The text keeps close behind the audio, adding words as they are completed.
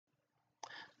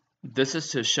This is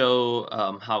to show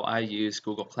how I use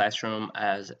Google Classroom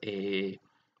as a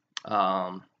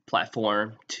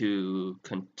platform to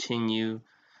continue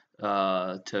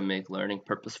to make learning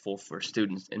purposeful for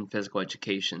students in physical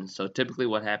education. So typically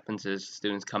what happens is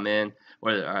students come in,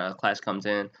 or a class comes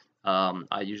in,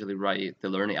 I usually write the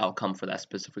learning outcome for that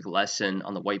specific lesson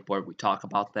on the whiteboard. We talk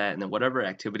about that, and then whatever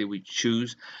activity we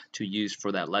choose to use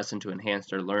for that lesson to enhance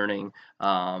their learning,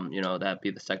 that'd be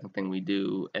the second thing we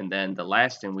do. And then the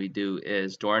last thing we do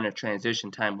is during a transition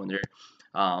time when they're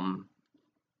um,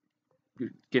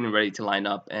 getting ready to line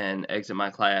up and exit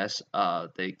my class,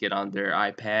 they get on their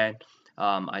iPad.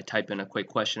 I type in a quick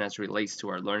question as it relates to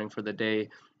our learning for the day,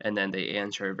 and then they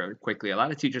answer very quickly. A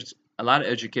lot of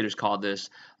educators call this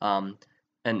an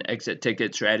exit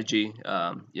ticket strategy.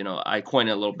 I coin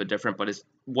it a little bit different, but it's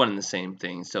one and the same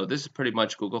thing. So this is pretty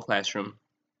much Google Classroom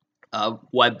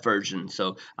web version.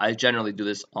 So I generally do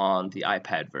this on the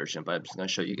iPad version, but I'm just going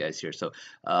to show you guys here. So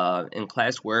in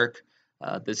classwork,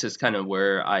 this is kind of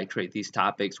where I create these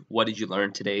topics. What did you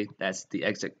learn today? That's the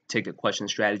exit ticket question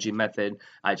strategy method.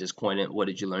 I just coined it. What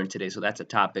did you learn today? So that's a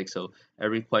topic. So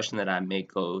every question that I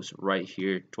make goes right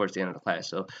here towards the end of the class.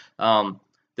 So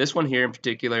this one here in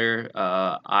particular,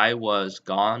 I was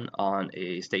gone on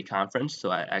a state conference, so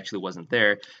I actually wasn't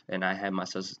there, and I had my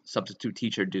substitute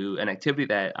teacher do an activity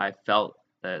that I felt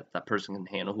that that person can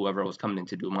handle, whoever was coming in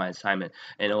to do my assignment,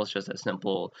 and it was just a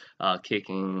simple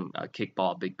kicking,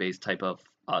 kickball, big base type of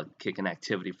kicking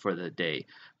activity for the day.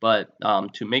 But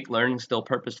to make learning still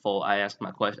purposeful, I asked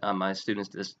my students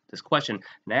this question,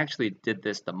 and I actually did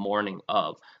this the morning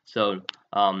of. So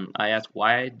I asked,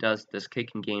 why does this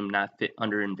kicking game not fit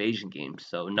under invasion games?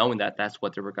 So knowing that that's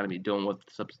what they were going to be doing with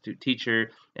the substitute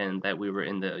teacher, and that we were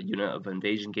in the unit of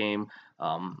invasion game,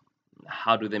 um,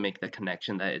 how do they make the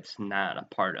connection that it's not a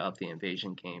part of the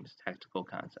invasion game's tactical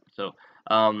concept?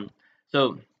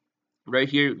 So right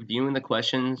here, viewing the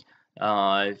questions.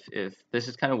 If this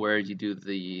is kind of where you do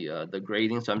the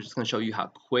grading, so I'm just going to show you how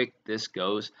quick this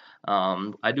goes.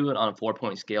 I do it on a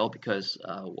 4-point scale because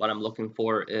what I'm looking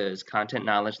for is content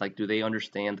knowledge, like do they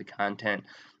understand the content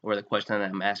or the question that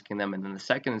I'm asking them. And then the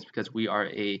second is because we are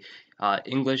a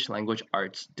English language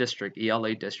arts district,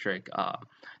 ELA district.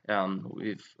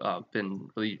 We've been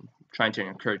really trying to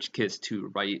encourage kids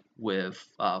to write with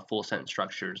full sentence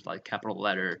structures like capital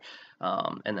letter,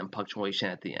 and then punctuation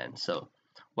at the end. So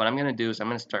what I'm going to do is I'm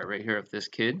going to start right here with this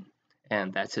kid,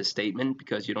 and that's his statement,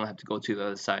 because you don't have to go to the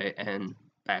other side and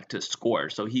back to score.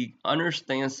 So he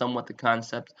understands somewhat the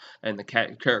concept and the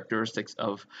characteristics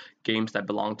of games that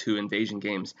belong to invasion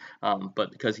games,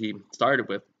 but because he started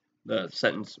with the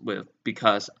sentence with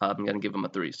because, I'm going to give him a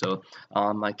 3. So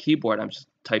on my keyboard, I'm just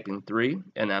typing 3,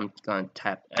 and I'm going to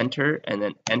tap enter and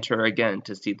then enter again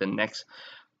to see the next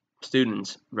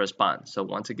student's response. So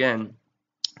once again,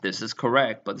 this is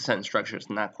correct, but the sentence structure is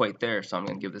not quite there, so I'm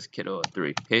going to give this kiddo a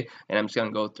 3, okay? And I'm just going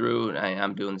to go through, and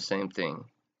I'm doing the same thing,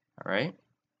 all right?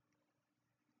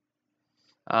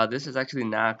 This is actually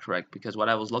not correct, because what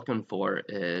I was looking for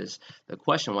is the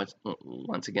question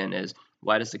once again is,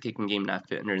 why does the kicking game not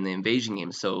fit under the invasion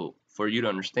game? So for you to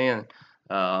understand,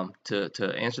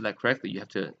 to answer that correctly, you have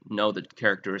to know the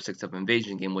characteristics of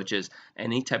invasion game, which is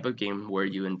any type of game where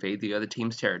you invade the other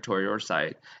team's territory or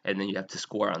side, and then you have to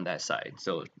score on that side.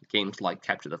 So games like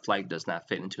capture the flag does not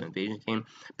fit into invasion game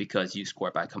because you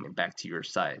score by coming back to your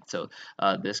side. So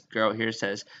this girl here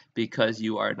says, because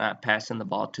you are not passing the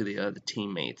ball to the other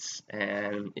teammates.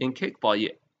 And in kickball,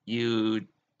 you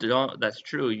don't. That's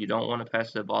true. You don't want to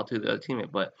pass the ball to the other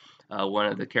teammate, but one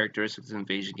of the characteristics of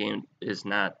invasion game is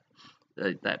not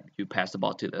that you pass the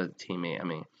ball to the teammate. I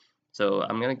mean, so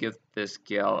I'm gonna give this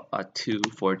gal a 2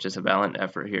 for just a valiant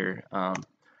effort here.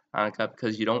 Annika,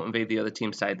 because you don't invade the other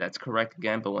team side. That's correct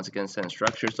again, but once again, sentence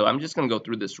structure. So I'm just gonna go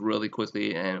through this really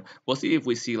quickly, and we'll see if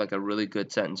we see like a really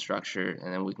good sentence structure,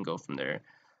 and then we can go from there.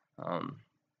 Um,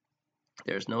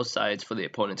 there's no sides for the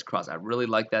opponent's cross. I really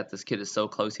like that. This kid is so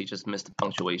close. He just missed the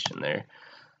punctuation there.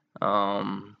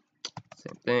 Um,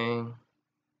 Same thing.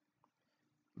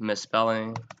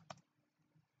 Misspelling.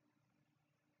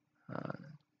 Uh,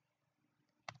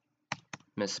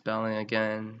 Misspelling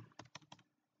again.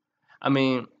 I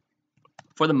mean,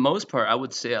 for the most part, I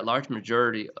would say a large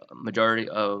majority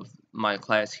of my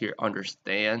class here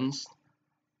understands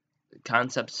the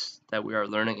concepts that we are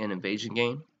learning in invasion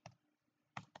game.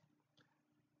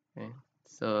 Okay.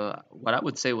 So what I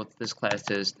would say with this class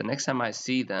is the next time I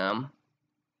see them,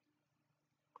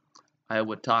 I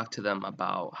would talk to them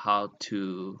about how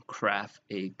to craft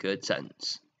a good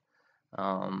sentence.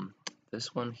 Um,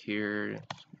 this one here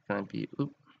is going to be,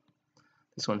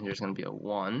 this one here is going to be a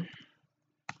 1.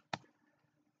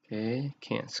 Okay,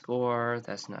 can't score.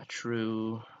 That's not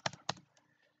true.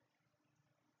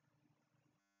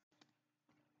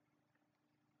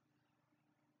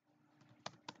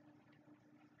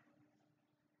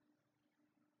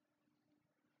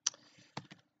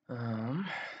 Um,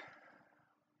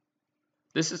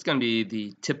 this is going to be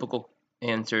the typical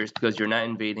answers because you're not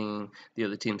invading the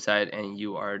other team side and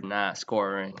you are not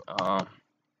scoring.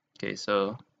 Okay,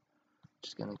 so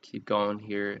just gonna keep going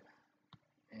here,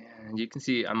 and you can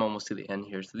see I'm almost to the end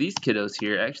here. So these kiddos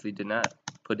here actually did not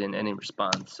put in any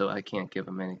response, so I can't give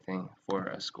them anything for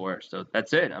a score. So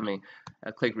that's it. I mean, I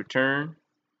click return,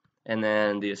 and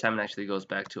then the assignment actually goes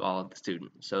back to all of the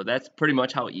students. So that's pretty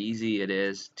much how easy it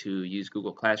is to use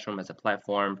Google Classroom as a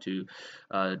platform to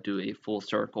do a full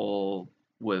circle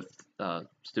with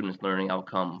students' learning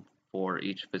outcome for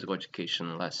each physical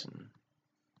education lesson.